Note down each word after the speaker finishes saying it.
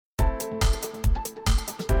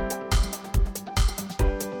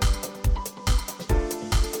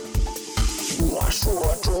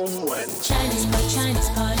说中文。 Chinese pot, Chinese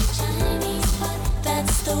pot, Chinese pot.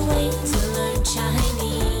 That's the way to learn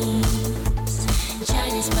Chinese.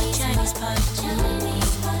 Chinese pot, Chinese pot,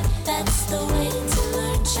 Chinese pot. That's the way to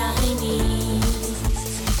learn Chinese.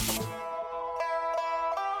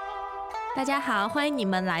 大家好，欢迎你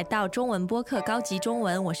们来到中文播客高级中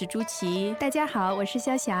文，我是朱琪。大家好，我是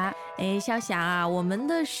萧霞。萧霞啊，我们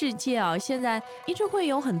的世界啊，现在一直会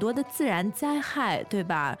有很多的自然灾害，对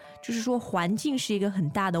吧？就是说环境是一个很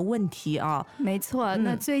大的问题啊。没错，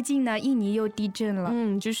那最近呢，印尼又地震了。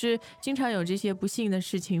就是经常有这些不幸的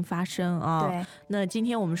事情发生啊。对。那今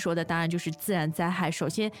天我们说的当然就是自然灾害。首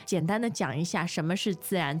先，简单的讲一下什么是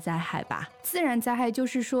自然灾害吧。自然灾害就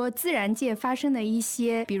是说自然界发生的一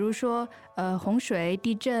些，比如说洪水、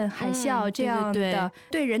地震、海啸这样的，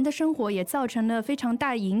对人的生活也造成了非常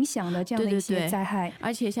大影响的这样的一些灾害。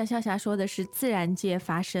而且像萧霞说的是自然界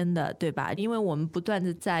发生的，对吧？因为我们不断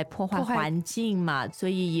的在破坏环境嘛，所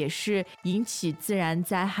以也是引起自然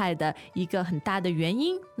灾害的一个很大的原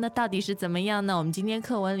因。那到底是怎么样呢？我们今天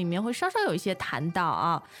课文里面会稍稍有一些谈到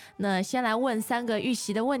啊。那先来问3个预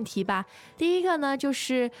习的问题吧。第一个呢，就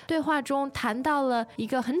是对话中谈到了一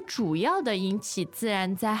个很主要的引起自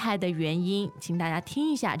然灾害的原因，请大家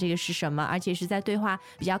听一下这个是什么，而且是在对话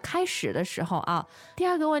比较开始的时候啊。第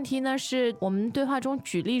二个问题呢，是我们对话中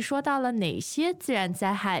举例说到了哪些自然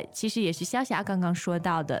灾害，其实也是萧霞刚刚说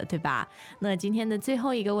到的，对吧？那今天的最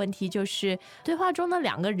后一个问题就是对话中的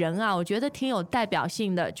2个人啊，我觉得挺有代表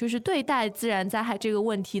性的，就是对待自然灾害这个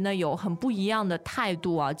问题呢，有很不一样的态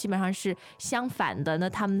度啊，基本上是相反的。那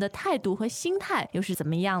他们的态度和心态又是怎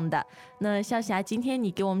么样的？那萧霞，今天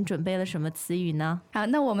你给我们准备了什么词语呢？好，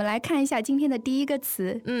那我们来看一下今天的第一个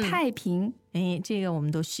词，太平。这个我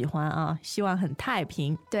们都喜欢啊，希望很太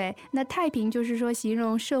平。对，那太平就是说形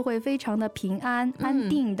容社会非常的平安、安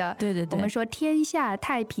定的。对，我们说天下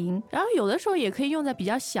太平。然后有的时候也可以用在比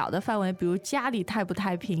较小的范围，比如家里太不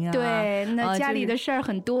太平啊。对，那家里的事儿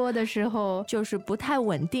很多的时候，就是不太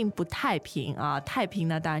稳定、不太平啊。太平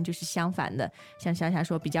呢，当然就是相反的，像小霞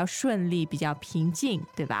说比较顺利、比较平静，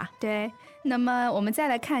对吧？对。那么我们再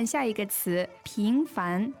来看下一个词，平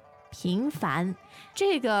凡。平凡，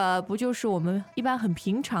这个不就是我们一般很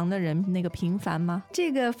平常的人那个平凡吗？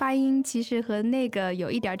这个发音其实和那个有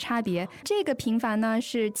一点差别。这个平凡呢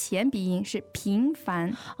是前鼻音，是平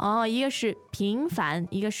凡哦，一个是平凡，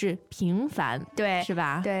一个是平凡，对，是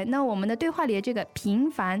吧？对。那我们的对话里的这个平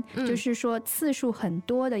凡，就是说次数很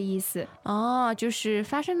多的意思。哦，就是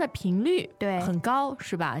发生的频率对很高，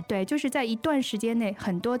是吧？对，就是在一段时间内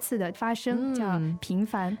很多次的发生，叫平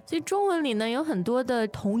凡。所以中文里呢有很多的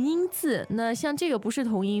同音字，那像这个不是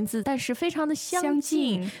同音字，但是非常的相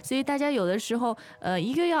近，所以大家有的时候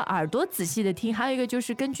一个要耳朵仔细的听，还有一个就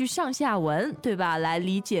是根据上下文，对吧，来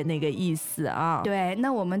理解那个意思啊。对，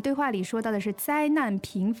那我们对话里说到的是灾难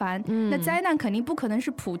频繁，那灾难肯定不可能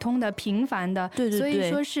是普通的平凡的，对，所以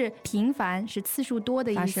说是频繁，是次数多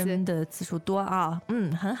的意思，发生的次数多啊。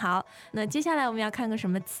很好。那接下来我们要看个什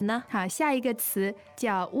么词呢？好，下一个词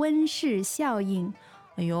叫温室效应。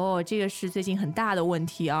哎呦，这个是最近很大的问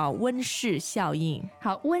题啊，温室效应。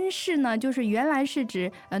好，温室呢，就是原来是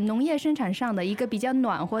指农业生产上的一个比较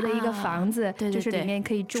暖和的一个房子，对，就是里面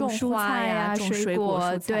可以种蔬菜啊、种水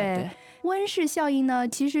果，对。温室效应呢，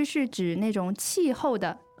其实是指那种气候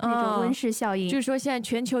的那种温室效应，就是说现在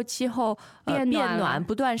全球气候变暖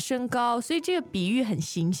不断升高，所以这个比喻很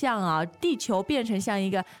形象啊，地球变成像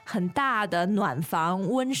一个很大的暖房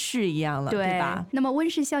温室一样了， 对吧？那么温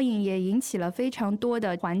室效应也引起了非常多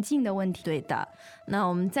的环境的问题。对的。那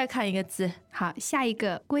我们再看一个字，好，下一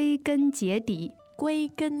个归根结底。归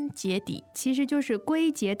根结底其实就是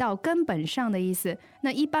归结到根本上的意思。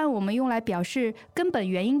那一般我们用来表示根本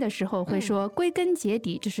原因的时候会说归根结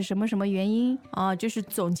底，这是什么什么原因就是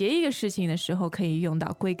总结一个事情的时候可以用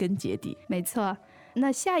到归根结底。没错。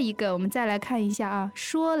那下一个我们再来看一下啊，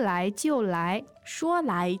说来就来。说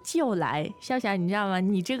来就来，萧霞你知道吗？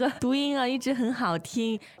你这个读音啊一直很好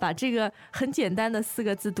听，把这个很简单的4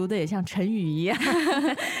个字读得也像成语一样。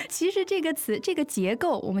其实这个词这个结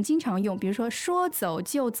构我们经常用，比如说说走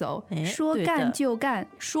就走，说干就干，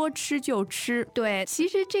说吃就吃。对，其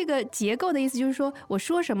实这个结构的意思就是说我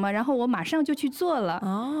说什么然后我马上就去做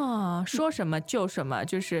了。说什么就什么，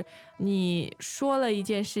就是你说了一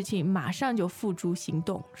件事情，马上就付诸行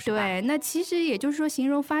动，是吧？对，那其实也就是说形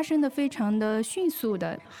容发生的非常的迅速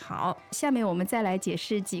的。好，下面我们再来解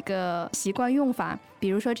释几个习惯用法，比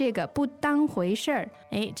如说这个不当回事儿。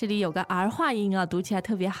这里有个儿化音啊，读起来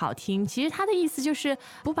特别好听。其实它的意思就是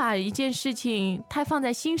不把一件事情太放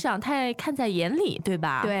在心上，太看在眼里，对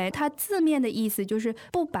吧？对，它字面的意思就是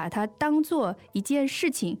不把它当做一件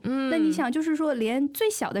事情。那你想，就是说连最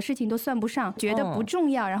小的事情都算不上，觉得不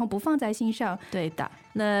重要，然后不放在心上。对的。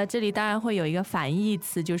那这里当然会有一个反义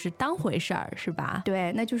词，就是当回事儿，是吧？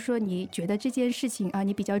对，那就是说你觉得这件事情啊，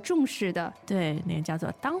你比较重视的。对，那个叫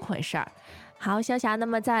做当回事儿。好，萧霞，那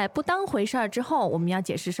么在不当回事儿之后，我们要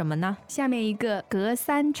解释什么呢？下面一个隔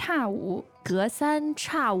三差五。隔三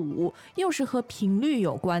差五又是和频率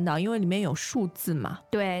有关的，因为里面有数字嘛。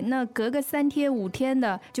对，那隔个3天5天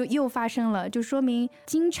的就又发生了，就说明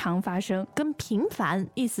经常发生，跟频繁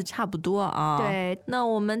意思差不多啊。对，那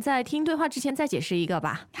我们在听对话之前再解释一个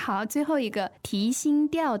吧。好，最后一个提心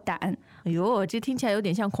吊胆。哎呦，这听起来有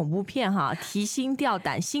点像恐怖片哈！提心吊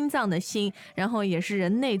胆，心脏的心，然后也是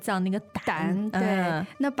人内脏那个胆。对，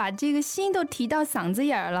那把这个心都提到嗓子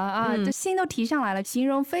眼了啊，这心都提上来了，形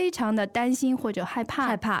容非常的担心或者害怕。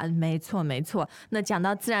害怕，没错没错。那讲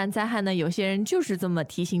到自然灾害呢，有些人就是这么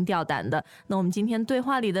提心吊胆的。那我们今天对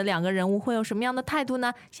话里的2个人物会有什么样的态度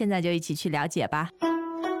呢？现在就一起去了解吧。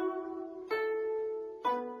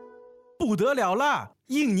不得了啦！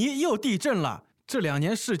印尼又地震了。这2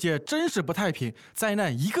年世界真是不太平，灾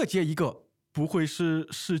难一个接一个，不会是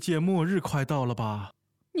世界末日快到了吧？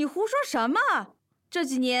你胡说什么？这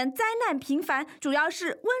几年灾难频繁，主要是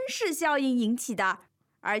温室效应引起的，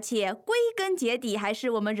而且归根结底还是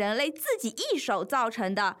我们人类自己一手造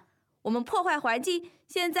成的。我们破坏环境，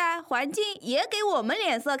现在环境也给我们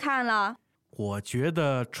脸色看了。我觉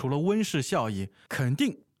得除了温室效应，肯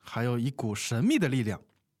定还有一股神秘的力量。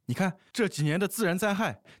你看这几年的自然灾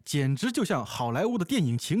害简直就像好莱坞的电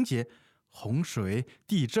影情节，洪水、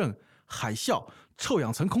地震、海啸、臭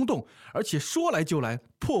氧层空洞，而且说来就来，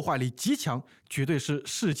破坏力极强，绝对是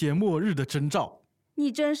世界末日的征兆。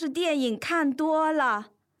你真是电影看多了，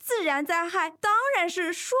自然灾害当然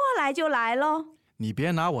是说来就来咯。你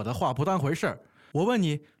别拿我的话不当回事儿。我问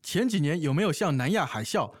你，前几年有没有像南亚海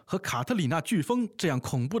啸和卡特里娜飓风这样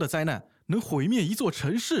恐怖的灾难，能毁灭一座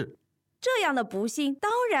城市？这样的不幸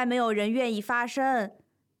当然没有人愿意发生，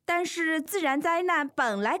但是自然灾难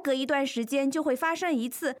本来隔一段时间就会发生一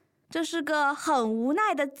次，这是个很无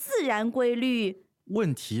奈的自然规律。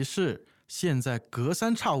问题是现在隔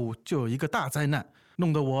三差五就有一个大灾难，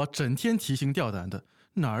弄得我整天提心吊胆的，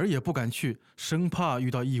哪儿也不敢去，生怕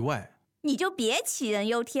遇到意外。你就别杞人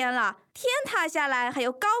忧天了，天塌下来还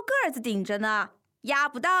有高个子顶着呢，压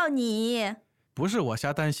不到你。不是我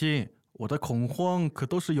瞎担心，我的恐慌可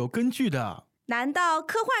都是有根据的。难道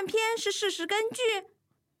科幻片是事实根据？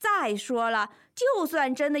再说了，就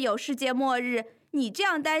算真的有世界末日，你这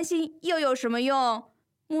样担心又有什么用？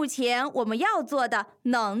目前我们要做的、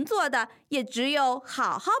能做的，也只有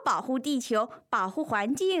好好保护地球、保护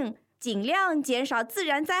环境，尽量减少自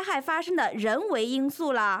然灾害发生的人为因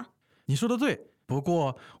素啦。你说的对，不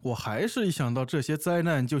过我还是一想到这些灾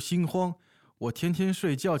难就心慌。我天天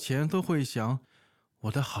睡觉前都会想，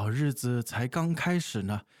我的好日子才刚开始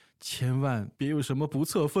呢，千万别有什么不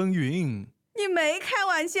测风云。你没开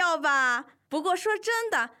玩笑吧？不过说真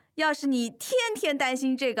的，要是你天天担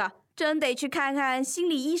心这个，真得去看看心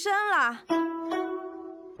理医生了。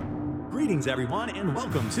Greetings everyone and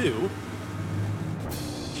welcome to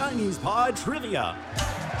Chinese Pod Trivia.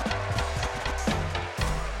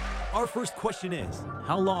 Our first question is,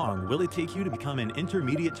 how long will it take you to become an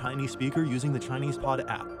intermediate Chinese speaker using the Chinese Pod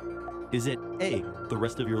app? Is it A, the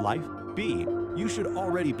rest of your life? B, you should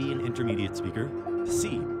already be an intermediate speaker?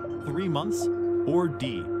 C, 3 months? Or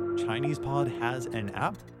D, Chinese Pod has an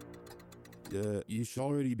app? You should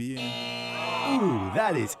already be in. Ooh,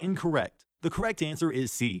 that is incorrect. The correct answer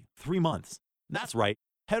is C, 3 months. That's right.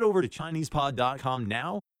 Head over to ChinesePod.com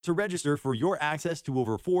now to register for your access to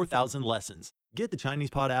over 4,000 lessons. Get the Chinese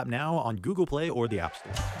Pod app now on Google Play or the App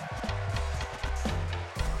Store.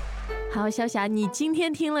 好，萧霞，你今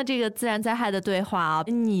天听了这个自然灾害的对话啊，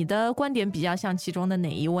你的观点比较像其中的哪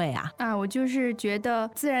一位啊？我就是觉得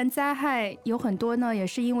自然灾害有很多呢，也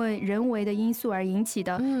是因为人为的因素而引起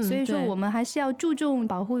的，所以说我们还是要注重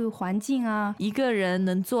保护环境啊。一个人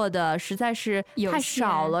能做的实在是太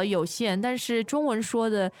少了，有限。但是中文说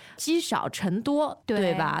的积少成多，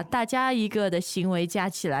 对吧？大家一个的行为加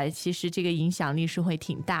起来，其实这个影响力是会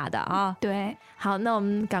挺大的啊。对，好，那我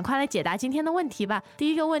们赶快来解答今天的问题吧。第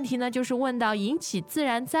一个问题呢，就是问到引起自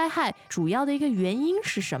然灾害主要的一个原因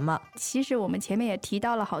是什么？其实我们前面也提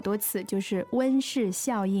到了好多次，就是温室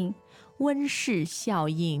效应。温室效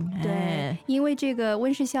应。对，因为这个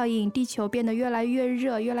温室效应，地球变得越来越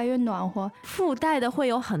热，越来越暖和，附带的会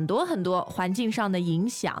有很多很多环境上的影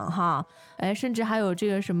响哈，甚至还有这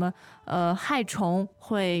个什么害虫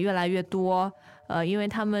会越来越多。因为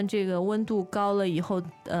它们这个温度高了以后，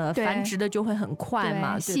繁殖的就会很快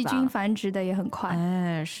嘛，对吧？细菌繁殖的也很快。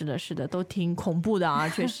是的，是的，都挺恐怖的啊，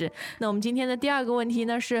确实。那我们今天的第二个问题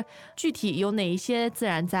呢是，具体有哪一些自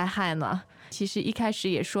然灾害呢？其实一开始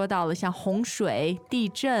也说到了，像洪水、地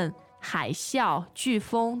震、海啸、飓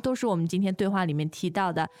风都是我们今天对话里面提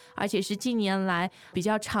到的，而且是近年来比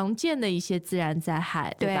较常见的一些自然灾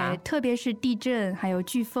害，对吧？对，特别是地震还有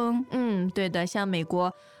飓风。对的，像美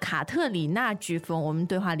国卡特里娜飓风，我们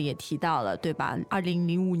对话里也提到了，对吧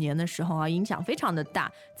？2005年的时候啊，影响非常的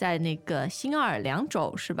大，在那个新奥尔良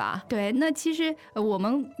州，是吧？对，那其实我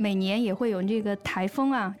们每年也会有这个台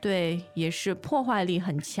风啊，对，也是破坏力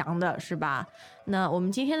很强的，是吧？那我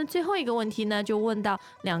们今天的最后一个问题呢，就问到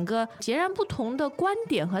两个截然不同的观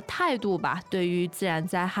点和态度吧，对于自然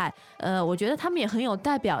灾害，我觉得他们也很有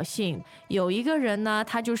代表性。有一个人呢，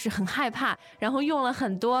他就是很害怕，然后用了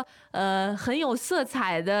很多很有色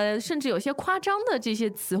彩的，甚至有些夸张的这些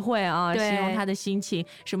词汇啊，形容他的心情，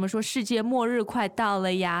什么说世界末日快到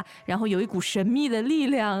了呀，然后有一股神秘的力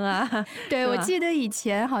量啊。对，我记得以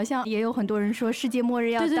前好像也有很多人说世界末日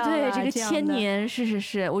要到了，对，这个千年，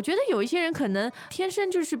是，我觉得有一些人可能天生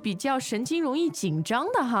就是比较神经容易紧张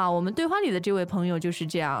的哈，我们对话里的这位朋友就是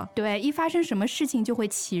这样。对，一发生什么事情就会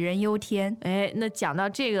杞人忧天。那讲到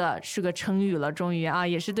这个是个成语了，终于啊，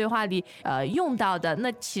也是对话里用到的。那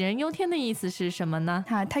杞人忧天的意思是什么呢？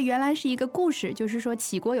它原来是一个故事，就是说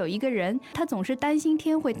杞国有一个人，他总是担心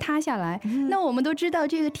天会塌下来。那我们都知道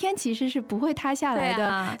这个天其实是不会塌下来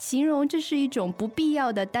的，形容这是一种不必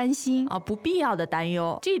要的担心啊，不必要的担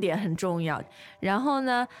忧，这一点很重要。然后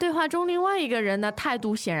呢，对话中另外一个人呢，态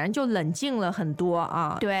度显然就冷静了很多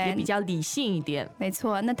啊，对，也比较理性一点。没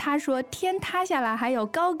错，那他说天塌下来还有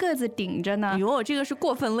高个子顶着呢。哟，这个是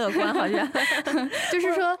过分乐观，好像就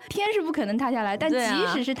是说天是不可能塌下来，但即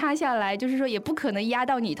使是塌下来，就是说也不可能压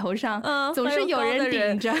到你头上，总是有人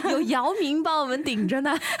顶着，有姚明帮我们顶着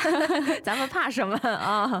呢，咱们怕什么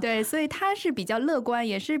啊？对，所以他是比较乐观，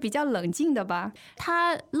也是比较冷静的吧。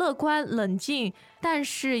他乐观冷静，但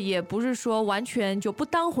是也不是说完全就不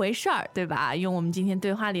当回事儿，对吧？用我们今天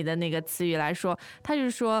对话里的那个词语来说，他就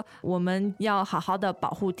是说我们要好好的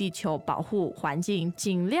保护地球，保护环境，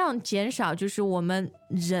尽量减少就是我们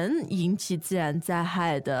人引起自然灾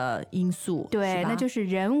害的因素。对，那就是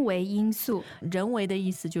人为因素。人为的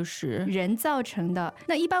意思就是人造成的。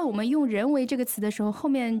那一般我们用人为这个词的时候，后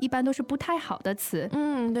面一般都是不太好的词。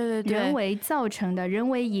对，人为造成的，人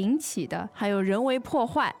为引起的，还有人为破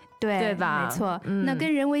坏。对吧？没错，那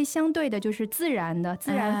跟人为相对的就是自然的，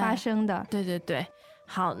自然发生的。对。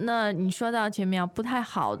好，那你说到前面不太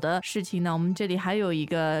好的事情呢，我们这里还有一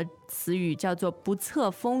个词语叫做不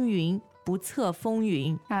测风云。不测风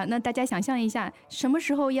云啊，那大家想象一下，什么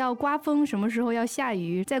时候要刮风，什么时候要下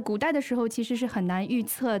雨，在古代的时候其实是很难预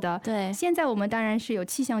测的。对，现在我们当然是有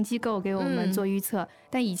气象机构给我们做预测，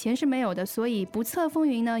但以前是没有的，所以不测风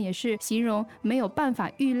云呢，也是形容没有办法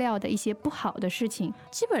预料的一些不好的事情，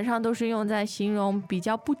基本上都是用在形容比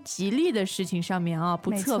较不吉利的事情上面啊。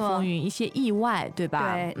不测风云，一些意外，对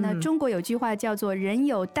吧？对，那中国有句话叫做人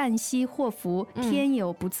有旦夕祸福，天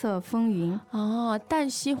有不测风云。旦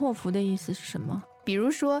夕祸福的意思是什么？比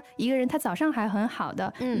如说一个人他早上还很好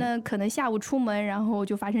的，那可能下午出门然后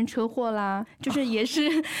就发生车祸啦，就是也是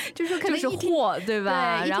就是可能就是祸，对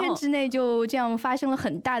吧？对，一天之内就这样发生了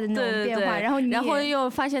很大的那种变化，然后又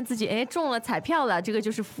发现自己中了彩票了，这个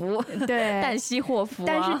就是福，对，旦夕祸福。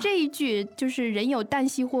但是这一句就是人有旦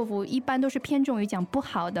夕祸福，一般都是偏重于讲不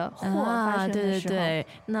好的祸发生的时候。对，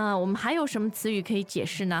那我们还有什么词语可以解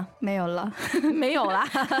释呢？没有了，没有了。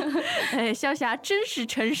萧霞真是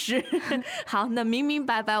诚实。好，那明明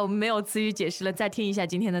白白我们没有词语解释了，再听一下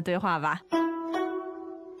今天的对话吧。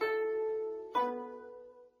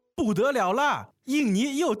不得了啦，印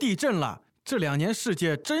尼又地震了，这2年世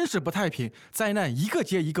界真是不太平，灾难一个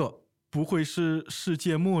接一个，不会是世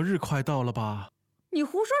界末日快到了吧？你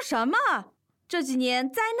胡说什么？这几年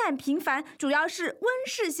灾难频繁，主要是温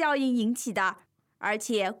室效应引起的，而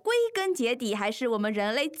且归根结底还是我们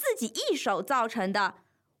人类自己一手造成的。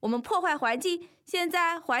我们破坏环境，现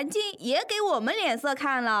在环境也给我们脸色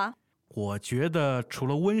看了。我觉得除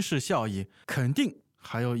了温室效应，肯定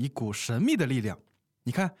还有一股神秘的力量。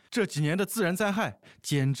你看这几年的自然灾害，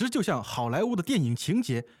简直就像好莱坞的电影情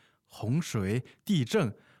节，洪水、地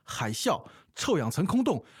震、海啸、臭氧层空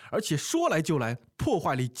洞，而且说来就来，破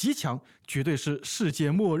坏力极强，绝对是世界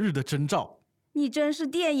末日的征兆。你真是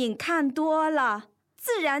电影看多了。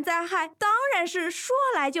自然灾害当然是说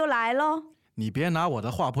来就来喽。你别拿我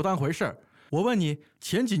的话不当回事儿。我问你，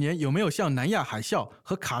前几年有没有像南亚海啸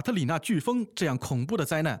和卡特里娜飓风这样恐怖的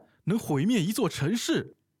灾难，能毁灭一座城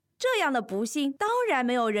市？这样的不幸当然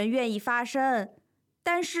没有人愿意发生，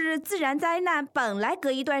但是自然灾难本来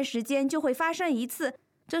隔一段时间就会发生一次，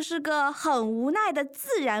这是个很无奈的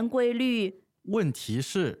自然规律。问题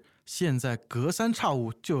是，现在隔三差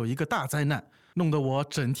五就有一个大灾难，弄得我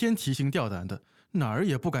整天提心吊胆的，哪儿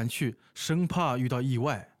也不敢去，生怕遇到意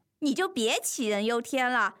外。你就别杞人忧天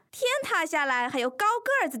了，天塌下来还有高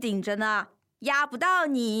个子顶着呢，压不到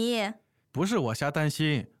你。不是我瞎担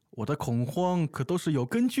心，我的恐慌可都是有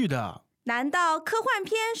根据的。难道科幻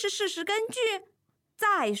片是事实根据？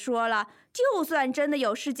再说了，就算真的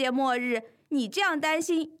有世界末日，你这样担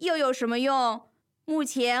心又有什么用？目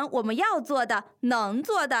前我们要做的、能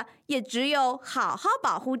做的，也只有好好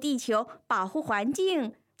保护地球、保护环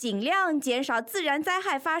境，尽量减少自然灾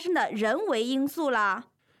害发生的人为因素了。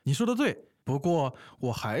你说的对，不过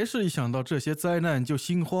我还是一想到这些灾难就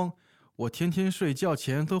心慌。我天天睡觉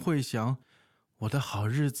前都会想，我的好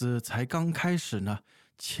日子才刚开始呢，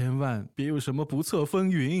千万别有什么不测风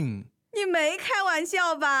云。你没开玩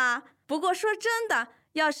笑吧？不过说真的，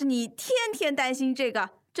要是你天天担心这个，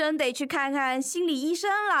真得去看看心理医生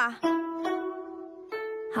了。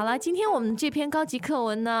好了，今天我们这篇高级课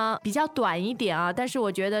文呢比较短一点啊，但是我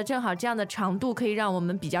觉得正好这样的长度可以让我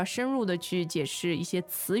们比较深入的去解释一些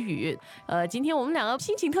词语。今天我们两个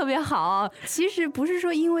心情特别好，其实不是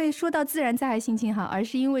说因为说到自然灾害心情好，而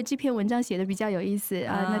是因为这篇文章写的比较有意思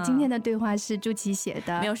啊。那今天的对话是朱琪写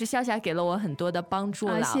的，没有，是笑笑给了我很多的帮助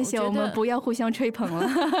了。谢谢，我们不要互相吹捧了。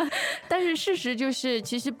但是事实就是，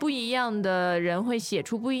其实不一样的人会写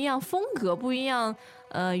出不一样风格、不一样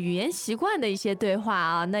语言习惯的一些对话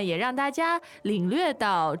啊，那也让大家领略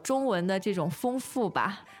到中文的这种丰富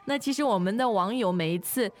吧。那其实我们的网友每一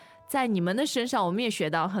次在你们的身上，我们也学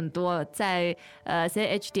到很多，在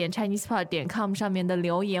ch.ChinesePod.com 上面的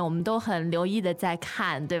留言，我们都很留意的在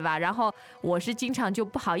看，对吧？然后我是经常就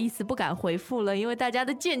不好意思不敢回复了，因为大家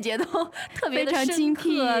的见解都特别的深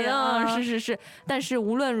刻啊，是。但是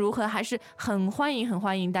无论如何，还是很欢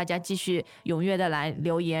迎大家继续踊跃的来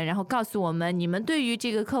留言，然后告诉我们你们对于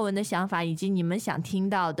这个课文的想法，以及你们想听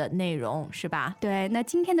到的内容，是吧？对，那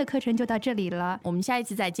今天的课程就到这里了，我们下一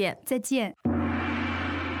次再见，再见。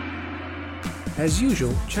As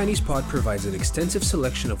usual, ChinesePod provides an extensive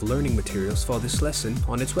selection of learning materials for this lesson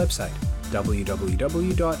on its website,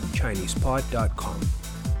 www.chinesepod.com.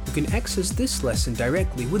 You can access this lesson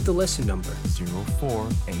directly with the lesson number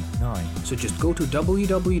 0489. So just go to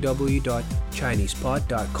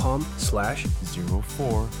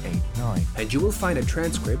www.chinesepod.com/0489 and you will find a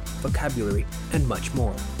transcript, vocabulary, and much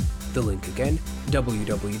more. The link again,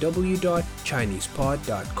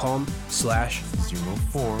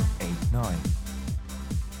 www.chinesepod.com/0489.